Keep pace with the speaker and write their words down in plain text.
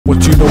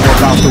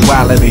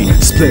duality,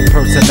 split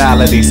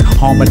personalities,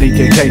 harmony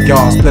and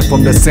chaos, split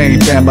from the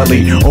same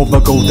family, over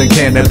golden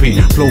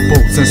canopy, flow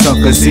boats and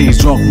sunken seas,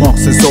 drunk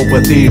monks and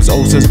sober thieves,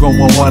 oceans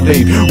growing one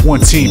leaf,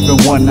 one teeth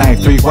and one knife,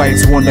 three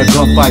whites, one a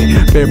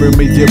gunfight, bury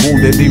me get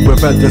wounded, leave with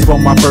feathers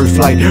from my first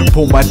flight,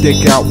 pull my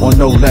dick out on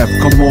no left,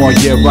 come on,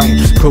 yeah right,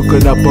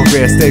 cooking up a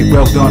rare steak,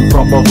 well done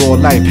from a raw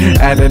life,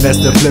 adding as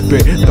to flip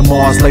it, the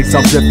Mars lakes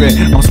I'm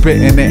dripping, I'm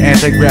spitting in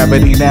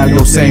anti-gravity, now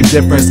your same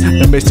difference,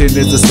 the mission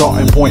is the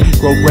starting point,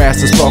 grow grass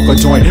to spark a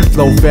joint,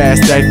 flow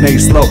fast, stagnate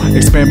slow,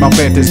 expand my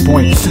vantage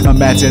point,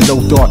 imagine no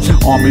thought,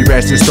 army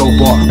ration store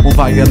bought, more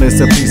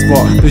violence a peace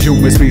bar, the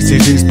human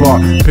species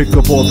G-spot, pick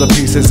up all the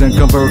pieces and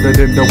convert it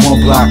into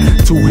one block,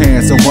 two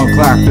hands and one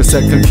clock, the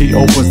second key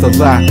opens the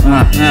lock.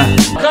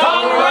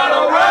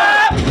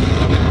 Coloradorap!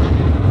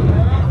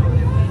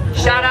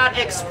 Shout out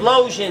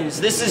Explosions.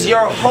 This is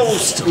your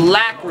host,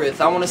 Lackrith.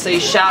 I want to say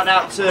shout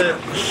out to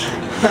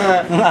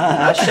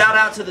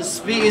the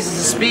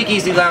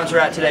Speakeasy Lounge we're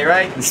at today,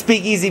 right? The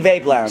Speakeasy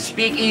Vape Lounge.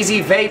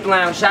 Speakeasy Vape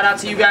Lounge. Shout out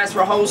to you guys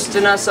for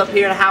hosting us up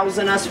here and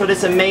housing us for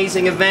this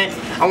amazing event.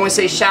 I want to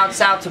say shouts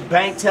out to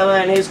Bank Teller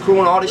and his crew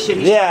and all the shit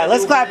he's Yeah,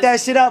 let's clap that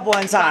shit up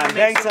one time.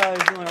 Bank Teller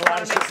is doing a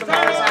lot of shit.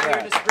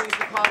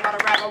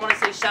 I want to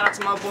say shout out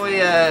to my boy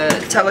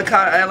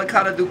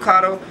Telecata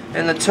Ducato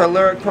and the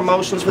Telluric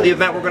Promotions for the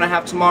event we're going to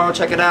have tomorrow.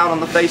 Check it out on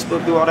the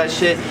Facebook, do all that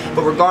shit.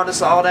 But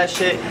regardless of all that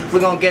shit, we're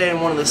going to get in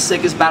one of the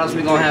sickest battles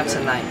we're going to have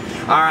tonight.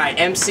 Alright,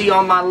 MC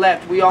on my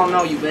left, we all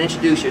know you, but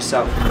introduce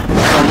yourself.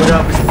 What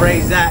up, it's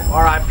Brayzack,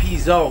 R.I.P.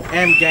 Zoe,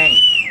 M-Gang.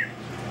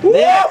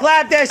 Yeah,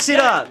 clap that shit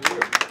up.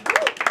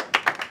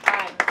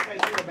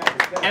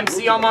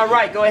 MC on my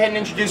right, go ahead and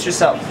introduce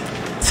yourself.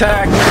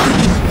 Tack,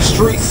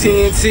 Street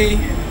TNT,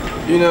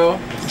 you know,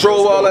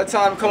 drove all that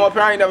time to come up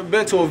here. I ain't never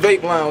been to a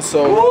vape lounge,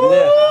 so.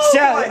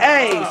 Shout,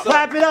 hey,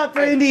 clap it up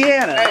for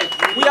Indiana. Hey,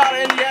 we out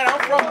of Indiana. I'm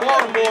from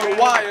Baltimore, The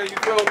Wire, you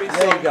feel me?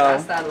 There you go.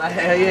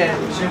 Hell yeah.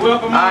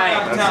 Welcome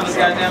Alright.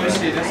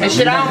 And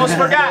shit, I almost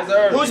forgot.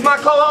 Who's my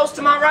co-host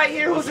to my right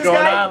here? Who's this guy?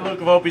 What's going on,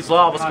 Luke of Opie's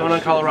Law? What's going on,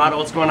 Colorado?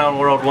 What's going on,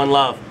 world? One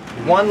love.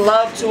 One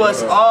love to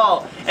us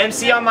all.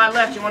 MC on my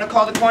left, you want to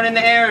call the coin in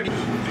the air?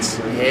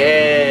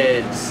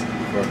 Heads.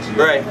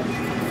 Right.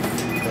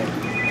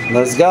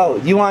 Let's go.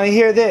 You want to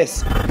hear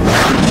this?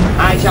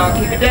 Alright, y'all,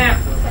 keep it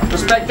down.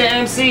 Respect the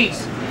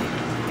MCs.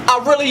 I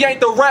really ain't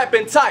the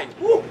rapping type.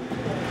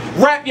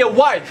 Rap your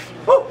wife.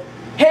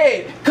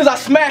 Head, cause I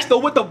smashed her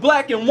with the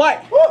black and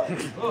white.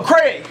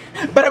 Craig,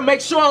 better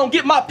make sure I don't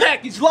get my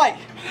package light.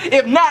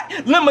 If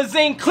not,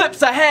 limousine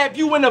clips, I have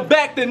you in the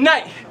back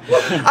tonight.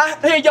 I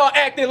hear y'all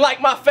acting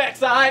like my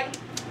facts, alright?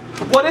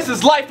 Well, this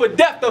is life or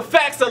death, the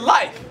facts of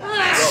life.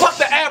 Fuck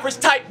the average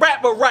type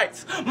rapper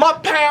rights. My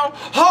pound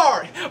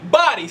hard,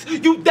 bodies,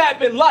 you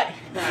dabbing light.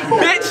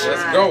 Bitch,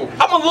 let's go.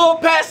 I'm a little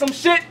past some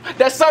shit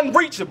that's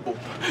unreachable.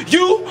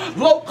 You,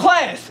 low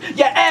class,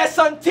 your ass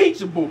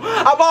unteachable.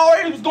 I've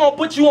already was gonna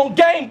put you on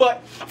game,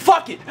 but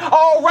fuck it. I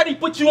already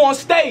put you on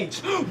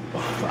stage. Oh,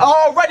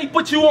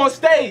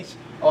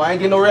 I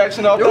ain't getting no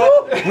reaction off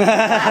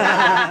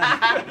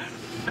that.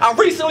 I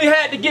recently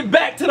had to get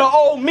back to the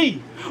old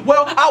me.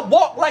 Well, I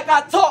walk like I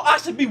talk, I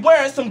should be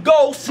wearing some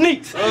gold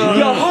sneaks.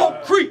 Your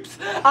hoe creeps,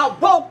 I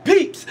woke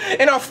peeps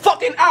in her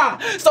fucking eye,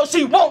 so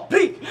she won't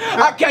peek.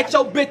 I catch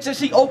your bitch and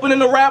she opening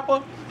the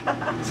wrapper.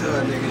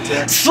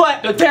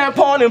 Slap the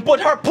tampon and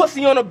put her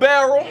pussy on a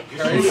barrel.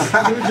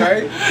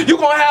 You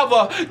gonna have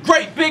a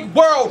great big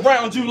world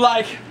round you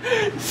like,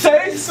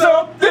 say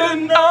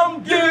something,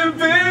 I'm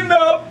giving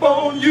up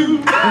on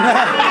you.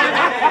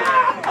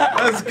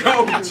 Let's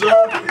go,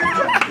 Joe.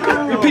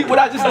 Repeat what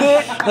I just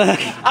did.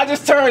 I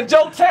just turned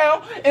Joe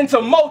Town into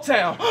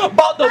Motown.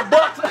 About the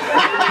bucks.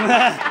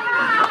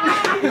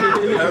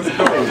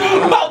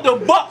 About the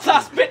bucks,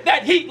 I spit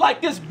that heat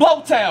like this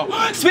Blowtown.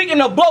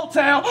 Speaking of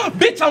Blowtown,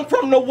 bitch, I'm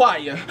from The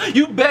Wire.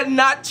 You better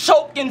not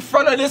choke in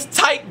front of this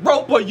tight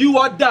rope or you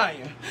are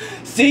dying.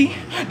 See,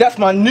 that's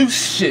my new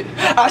shit.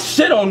 I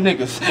shit on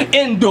niggas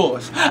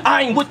indoors.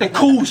 I ain't with the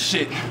cool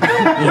shit.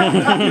 Clap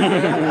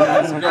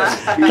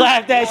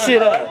that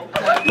shit up.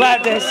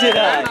 Clap that shit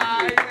up.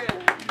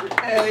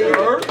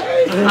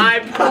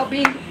 I'm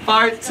Puppy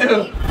Part 2.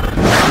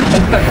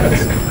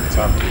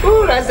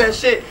 Ooh, that's that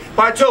shit.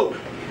 Part 2.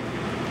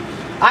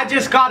 I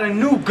just got a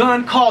new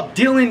gun called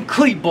Dylan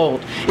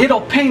Klebold. It'll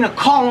paint a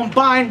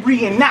Columbine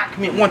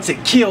reenactment once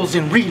it kills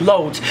and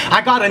reloads. I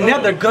got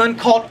another gun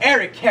called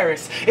Eric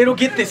Harris. It'll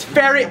get this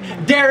ferret,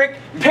 Derek,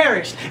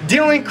 perished.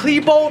 Dylan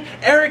Klebold,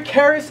 Eric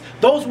Harris,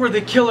 those were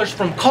the killers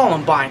from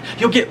Columbine.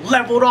 You'll get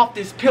leveled off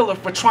this pillar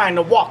for trying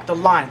to walk the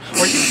line.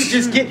 Or you could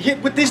just get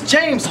hit with this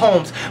James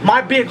Holmes. My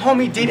big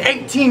homie did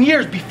 18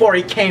 years before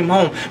he came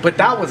home. But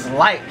that was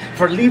light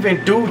for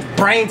leaving dudes'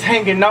 brains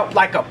hanging up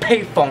like a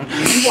payphone.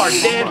 You are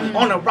dead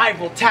on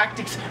arrival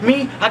tactics.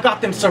 Me, I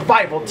got them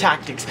survival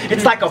tactics.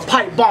 It's like a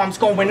pipe bomb's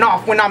going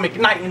off when I'm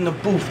igniting the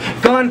booth.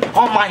 Gun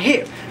on my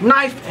hip,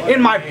 knife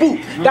in my boot.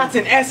 That's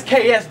an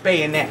SKS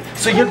bayonet.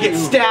 So you'll get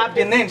stabbed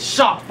and then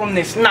shot from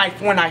this knife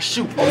when I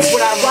shoot.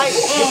 What I write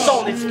is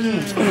solid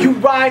schemes. You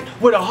ride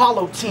with a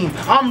hollow team.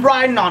 I'm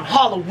riding on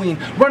Halloween.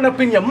 run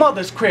up in your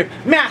mother's crib,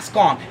 mask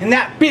on, and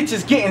that bitch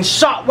is getting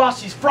shot while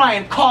she's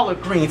frying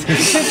collard greens.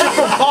 Since you're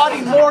from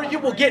Baltimore, you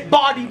will get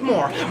bodied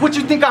more. What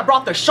you think I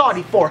brought the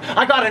shotty for?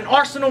 I got an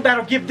arsenal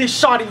that'll give this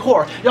shotty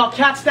whore. Y'all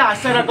catch that? I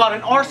said I got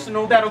an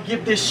arsenal that'll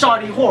give this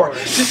shotty whore.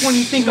 Just when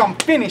you think I'm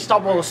finished, I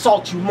will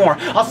assault you more.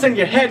 I'll send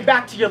your head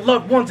back to your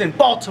loved ones in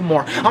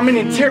Baltimore. I'm an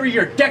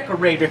interior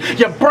decorator.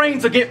 Your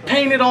brains will get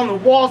painted on the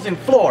walls and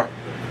floor.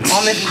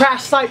 On this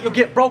crash site, you'll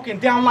get broken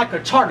down like a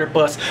charter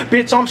bus.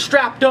 Bitch, I'm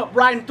strapped up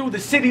riding through the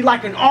city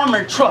like an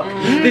armored truck.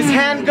 This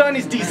handgun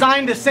is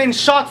designed to send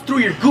shots through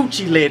your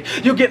Gucci lid.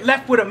 You'll get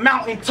left with a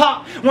mountain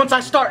top once I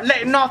start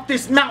letting off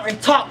this mountain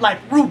top like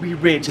Ruby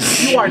Ridge.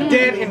 You are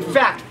dead in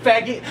fact,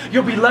 faggot.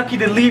 You'll be lucky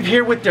to leave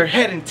here with your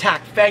head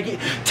intact, faggot.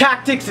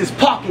 Tactics is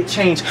pocket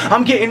change.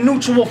 I'm getting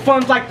mutual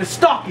funds like the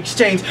stock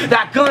exchange.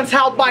 That gun's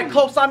held by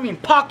close, I mean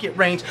pocket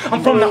range.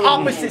 I'm from the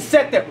opposite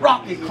set that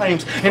rocket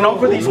claims. And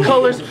over these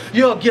colors,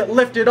 you'll get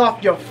lifted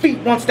off your feet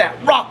once that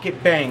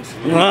rocket bangs.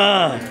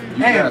 Clap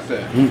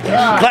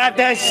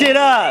that shit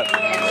up.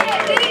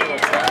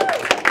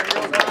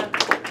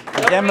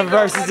 Denver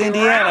versus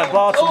Indiana,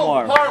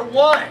 Baltimore. Part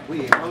 1.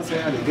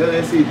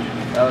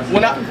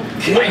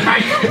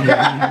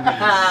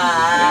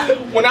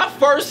 When I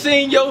first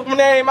seen your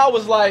name, I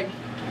was like,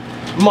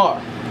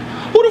 Mark,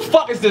 who the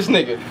fuck is this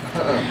nigga?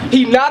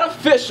 He not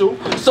official,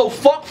 so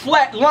fuck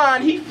flat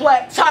line, he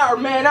flat tire,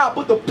 man. I'll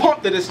put the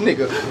pump to this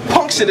nigga,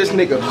 puncture this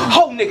nigga,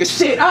 whole nigga,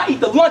 shit, I eat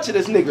the lunch of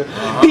this nigga.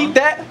 Beat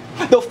that,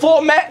 the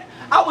format,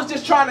 I was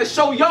just trying to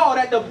show y'all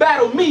that to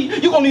battle me,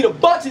 you gonna need a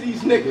bunch of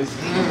these niggas.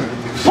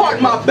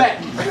 Park my back,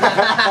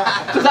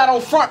 cause I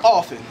don't front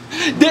often.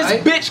 This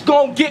bitch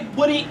gon' get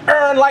what he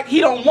earned like he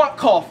don't want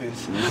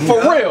coffins.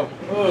 For real.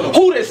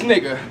 Who this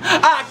nigga?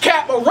 I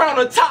cap around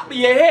the top of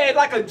your head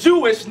like a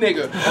Jewish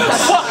nigga.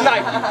 Fuck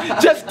Nike.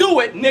 Just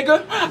do it,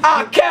 nigga.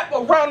 I cap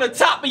around the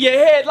top of your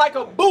head like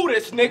a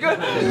Buddhist nigga.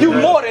 You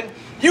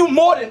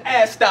more than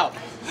assed out.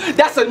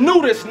 That's a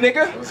nudist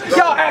nigga.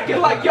 Y'all acting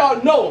like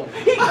y'all know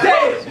him. He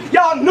dead.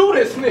 Y'all knew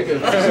this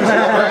nigga.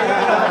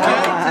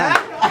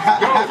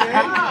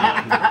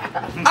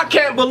 I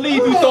can't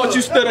believe you thought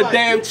you stood a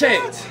damn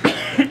chance.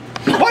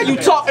 Why you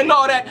talking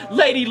all that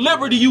Lady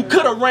Liberty? You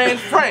coulda ran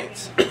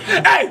France.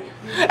 Hey,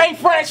 ain't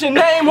France your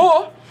name,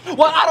 whore?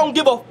 Well, I don't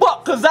give a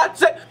fuck, cause I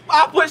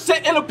put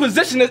shit in a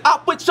position, I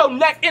put your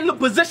neck in the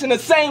position, the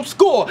same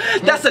score.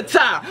 That's a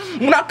tie.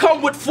 When I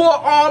come with 4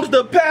 arms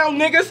to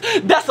pound niggas,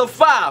 that's a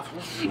 5.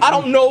 I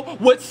don't know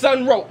what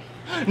son wrote,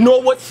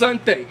 nor what son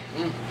think.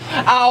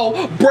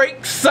 I'll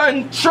break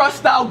son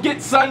trust, I'll get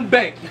son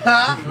bank.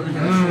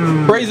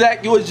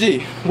 Brayzack, you a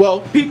G. Well,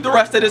 peep the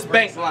rest of this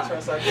bank line.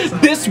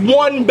 This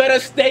one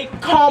better stay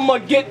calm or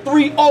get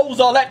 3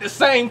 O's all at the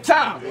same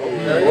time.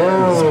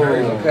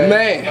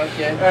 Man,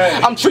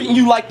 I'm treating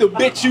you like the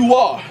bitch you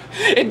are.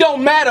 It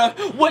don't matter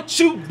what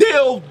you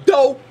deal,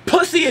 though.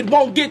 Pussy, it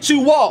won't get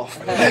you off.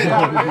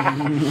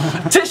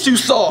 Tissue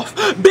soft,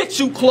 bitch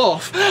you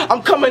cloth.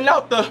 I'm coming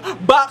out the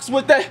box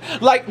with that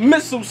like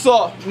missile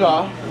saw.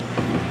 Nah.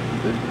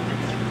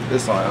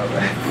 This song,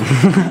 okay.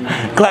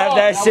 Clap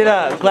that shit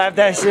up. Clap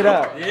that shit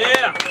up.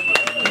 Yeah.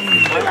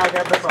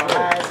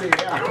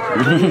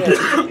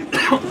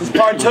 This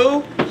part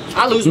 2?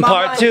 I lose my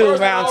Part 2,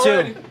 round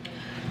 2.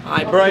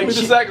 Alright, bro. Give me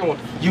the second one.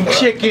 You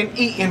chicken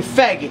eating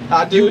faggot.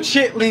 I do. You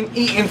chitlin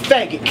eating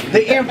faggot.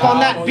 The imp on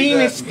that beam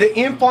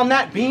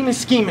is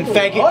scheming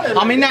faggot.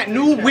 I'm in that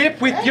new whip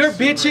with your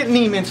bitch at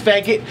Neiman's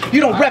faggot. You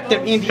don't rep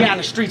them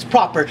Indiana streets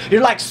proper.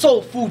 You're like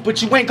soul food,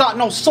 but you ain't got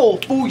no soul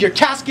food. Your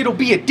casket'll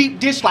be a deep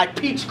dish like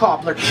peach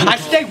cobbler. I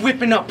stay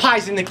whipping up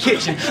pies in the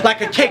kitchen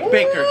like a cake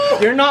baker.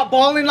 You're not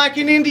balling like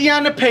an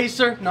Indiana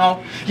pacer.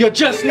 No, you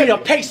just need a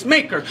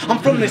pacemaker. I'm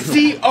from the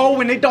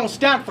CO and it don't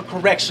stand for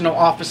correctional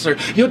officer.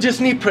 You'll just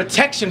need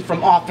protection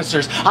from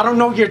officers. I don't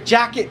know your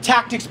jacket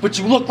tactics, but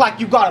you look like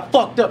you got a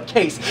fucked up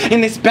case. In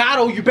this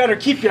battle, you better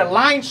keep your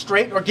line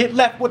straight or get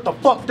left with a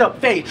fucked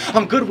up fade.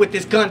 I'm good with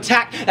this gun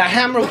tack. That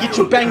hammer will get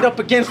you banged up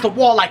against the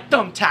wall like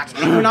thumbtacks.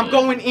 When I'm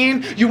going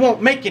in, you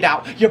won't make it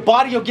out. Your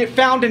body will get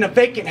found in a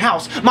vacant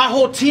house. My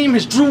whole team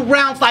has drew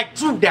rounds like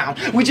Drew down.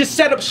 We just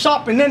set up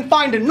shop and then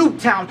find a new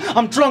town.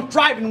 I'm drunk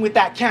driving with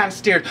that can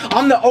steered.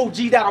 I'm the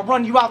OG that'll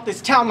run you out this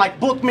town like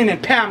Bookman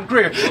and Pam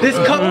Grier. This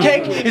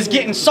cupcake is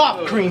getting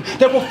soft cream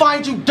that will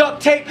find you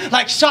duct tape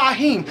like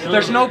Shaheem.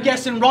 There's no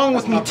guessing wrong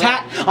with me,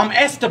 Tat. I'm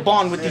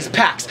Esteban with these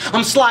packs.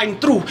 I'm sliding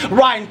through,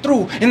 riding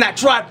through in that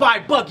drive-by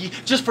buggy.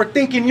 Just for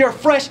thinking you're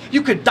fresh,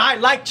 you could die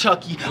like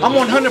Chucky. I'm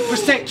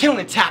 100%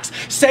 killing tax.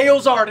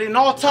 Sales are at an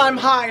all-time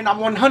high and I'm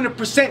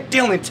 100%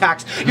 dealing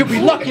tax. You'll be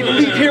lucky to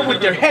leave here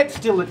with your head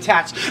still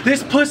attached.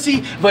 This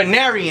pussy,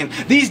 Venerian.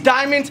 These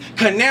diamonds,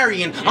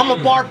 Canarian. I'm a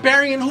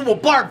barbarian who will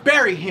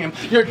barbury him.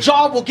 Your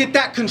jaw will get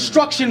that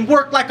construction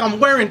work like I'm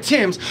wearing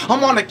Timbs.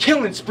 I'm on a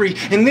killing spree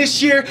and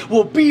this year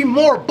will be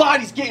more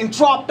bodies getting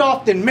dropped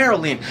off than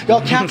Maryland.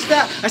 Y'all catch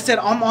that? I said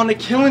I'm on a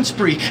killing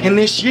spree and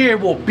this year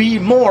will be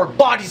more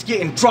bodies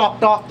getting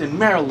dropped off than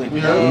Maryland.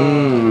 Clap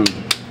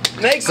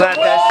that shit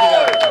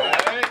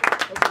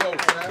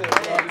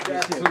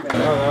up.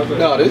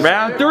 No, this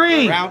Round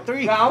 3. Round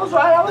 3. I was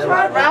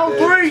right. Round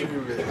 3.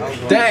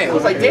 damn. I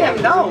was like,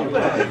 damn, no.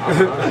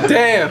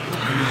 Damn.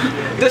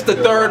 This the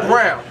 3rd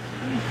round.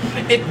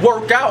 It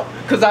worked out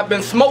because I've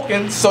been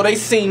smoking, so they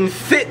seem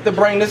fit to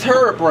bring this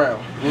herb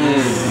round.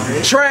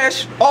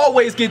 Trash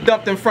always get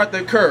dumped in front of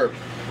the curb.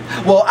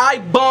 Well, I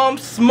bomb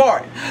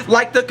smart,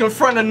 like to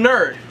confront a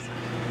nerd.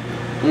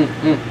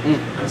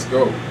 Let's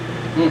go.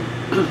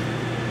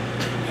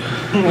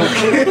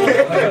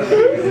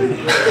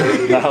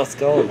 Let's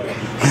go.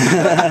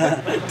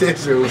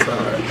 This shit was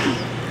hard.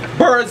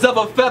 Birds of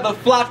a feather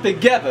flock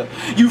together.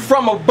 You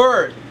from a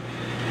bird.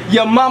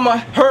 Your mama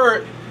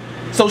heard.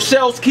 So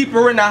shells keep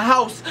her in the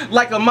house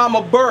like a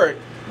mama bird.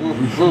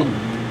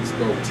 Let's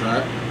go,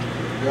 Ty.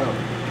 Go.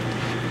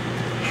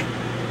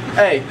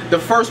 Hey, the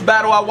first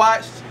battle I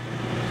watched,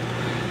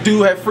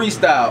 dude had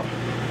freestyle.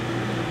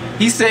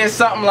 He said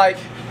something like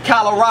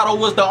Colorado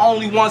was the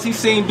only ones he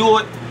seen do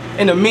it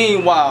in the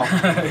meanwhile.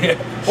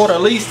 Or the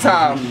least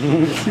time.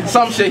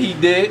 Some shit he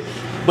did.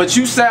 But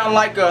you sound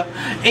like a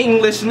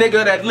English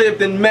nigga that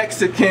lived in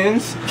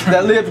Mexicans,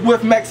 that lived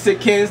with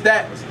Mexicans,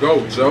 that Let's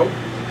go, Joe.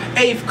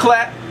 8th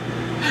clap,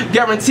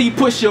 guarantee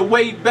push your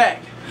wave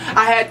back.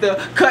 I had to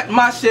cut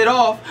my shit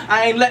off,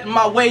 I ain't letting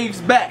my waves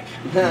back.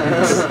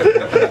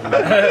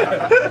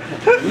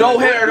 No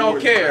hair, don't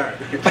care.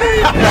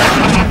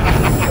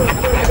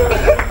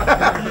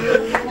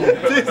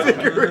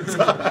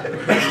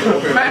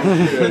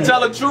 Man, to tell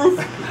the truth,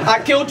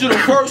 I killed you the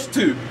first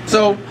 2.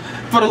 So,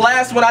 for the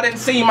last one I didn't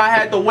seem I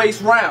had to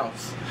waste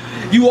rounds.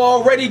 You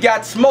already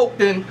got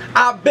smoked and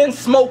I've been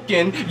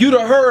smoking. You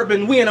the herb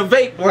and we in a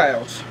vape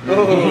lounge.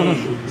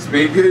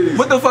 Speak easy.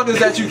 What the fuck is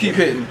that you keep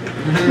hitting?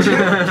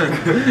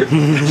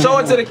 Show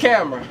it to the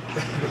camera.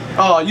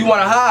 Oh, you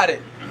wanna hide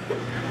it?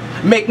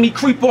 Make me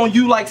creep on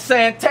you like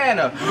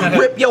Santana.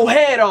 Rip your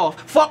head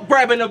off. Fuck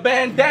grabbing a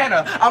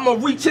bandana. I'ma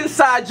reach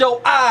inside your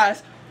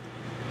eyes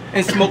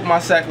and smoke my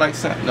sack like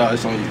Santa. No,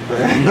 it's on you.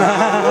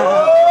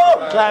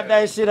 Clap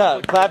that shit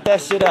up. Clap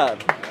that shit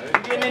up.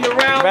 Getting into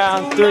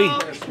round 3.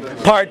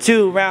 Part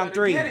 2, round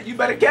 3. Get it, you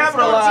better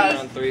capitalize.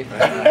 Round 3.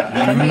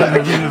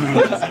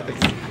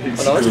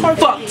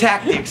 Fuck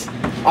tactics.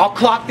 I'll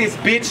clock this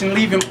bitch and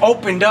leave him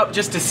opened up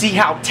just to see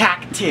how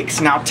tactics.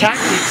 Now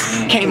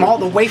tactics came all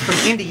the way from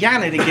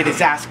Indiana to get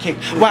his ass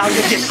kicked. While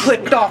you get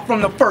clipped off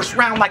from the first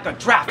round like a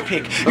draft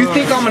pick. You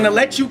think I'm gonna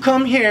let you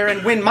come here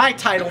and win my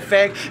title,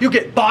 fag? You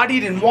get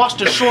bodied and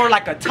washed ashore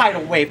like a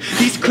tidal wave.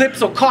 These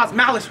clips will cause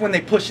malice when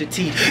they push a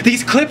T.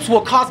 These clips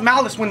will cause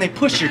malice when they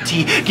push your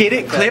T. Get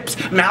it? Clips,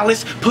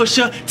 malice, push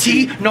a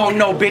T.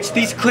 No, bitch.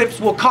 These clips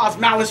will cause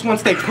malice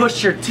once they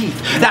push your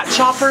teeth. That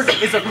chopper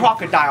is a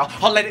crocodile.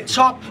 I'll let it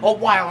chop a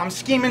while. I'm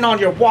scheming on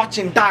your watch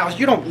and dials.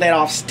 You don't let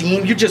off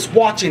steam, you just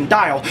watch and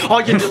dial.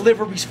 All your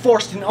deliveries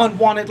forced and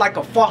unwanted like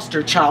a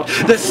foster child.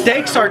 The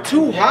stakes are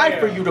too high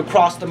for you to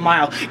cross the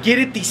mile. Get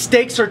it? These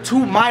stakes are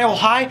 2 mile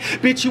high.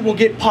 Bitch, you will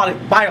get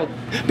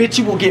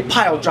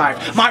pile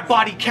drive. My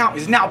body count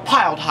is now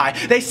piled high.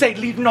 They say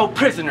leave no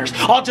prisoners.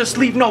 I'll just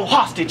leave no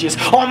hostages.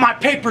 All my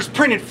papers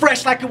printed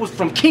fresh like it was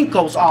from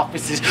Kinko's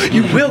offices.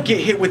 You will get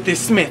hit with this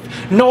Smith.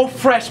 No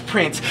fresh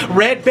prints.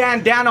 Red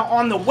bandana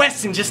on the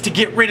Wesson just to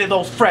get rid of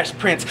those fresh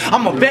prints.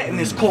 I'm a vet in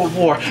this Cold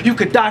War. You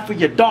could die for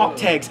your dog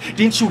tags.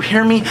 Didn't you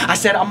hear me? I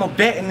said I'm a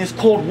vet in this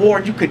Cold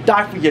War. You could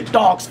die for your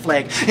dog's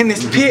flag. In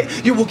this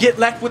pit, you will get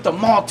left with a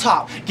mall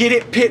top. Get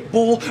it, pit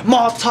bull,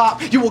 mall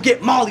top. You will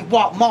get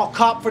mollywop, mall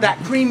cop. For that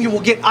cream, you will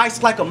get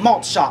iced like a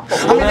malt shop.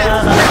 I'm in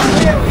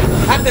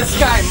at the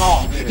Sky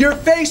Mall. Your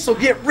face will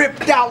get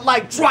ripped out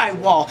like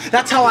drywall.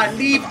 That's how I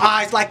leave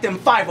eyes like them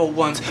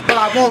 501s. But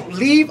I won't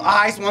leave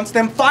eyes once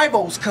them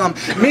 50s come.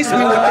 Miss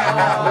me with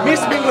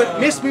them.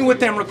 Miss me with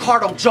them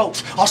Ricardo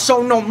jokes. I'll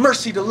show no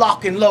mercy to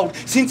lock and load.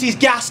 Since he's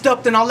gassed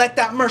up, then I'll let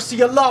that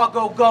mercy of law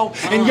go.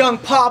 And young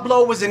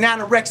Pablo was an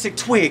anorexic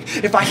twig.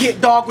 If I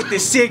hit dog with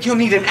this cig, he'll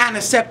need an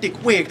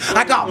antiseptic wig.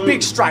 I got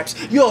big stripes.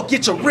 You'll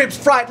get your ribs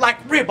fried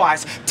like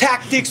ribeyes.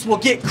 Tactics will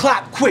get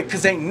clapped quick,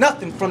 cause ain't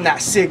nothing from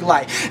that cig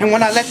light. And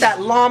when I let that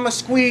llama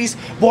squeeze,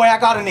 boy, I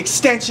got an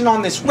extension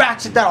on this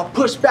ratchet that'll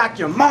push back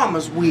your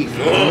mama's weave.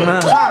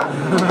 Clap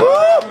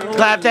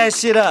that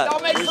shit up.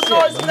 Don't make some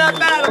noise in that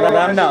battle.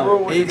 Let them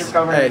know. Hey,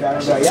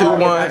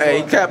 2-1. Hey,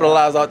 he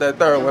capitalized off that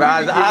 3rd one.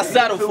 I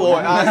settle for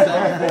it.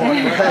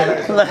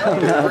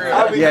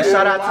 Yeah,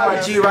 shout out to my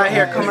G right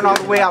here, coming all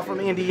the way out from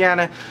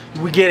Indiana.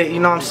 We get it, you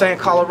know what I'm saying?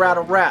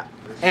 Colorado rap.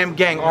 M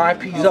gang,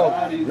 RIP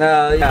Zoe.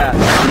 No, yeah.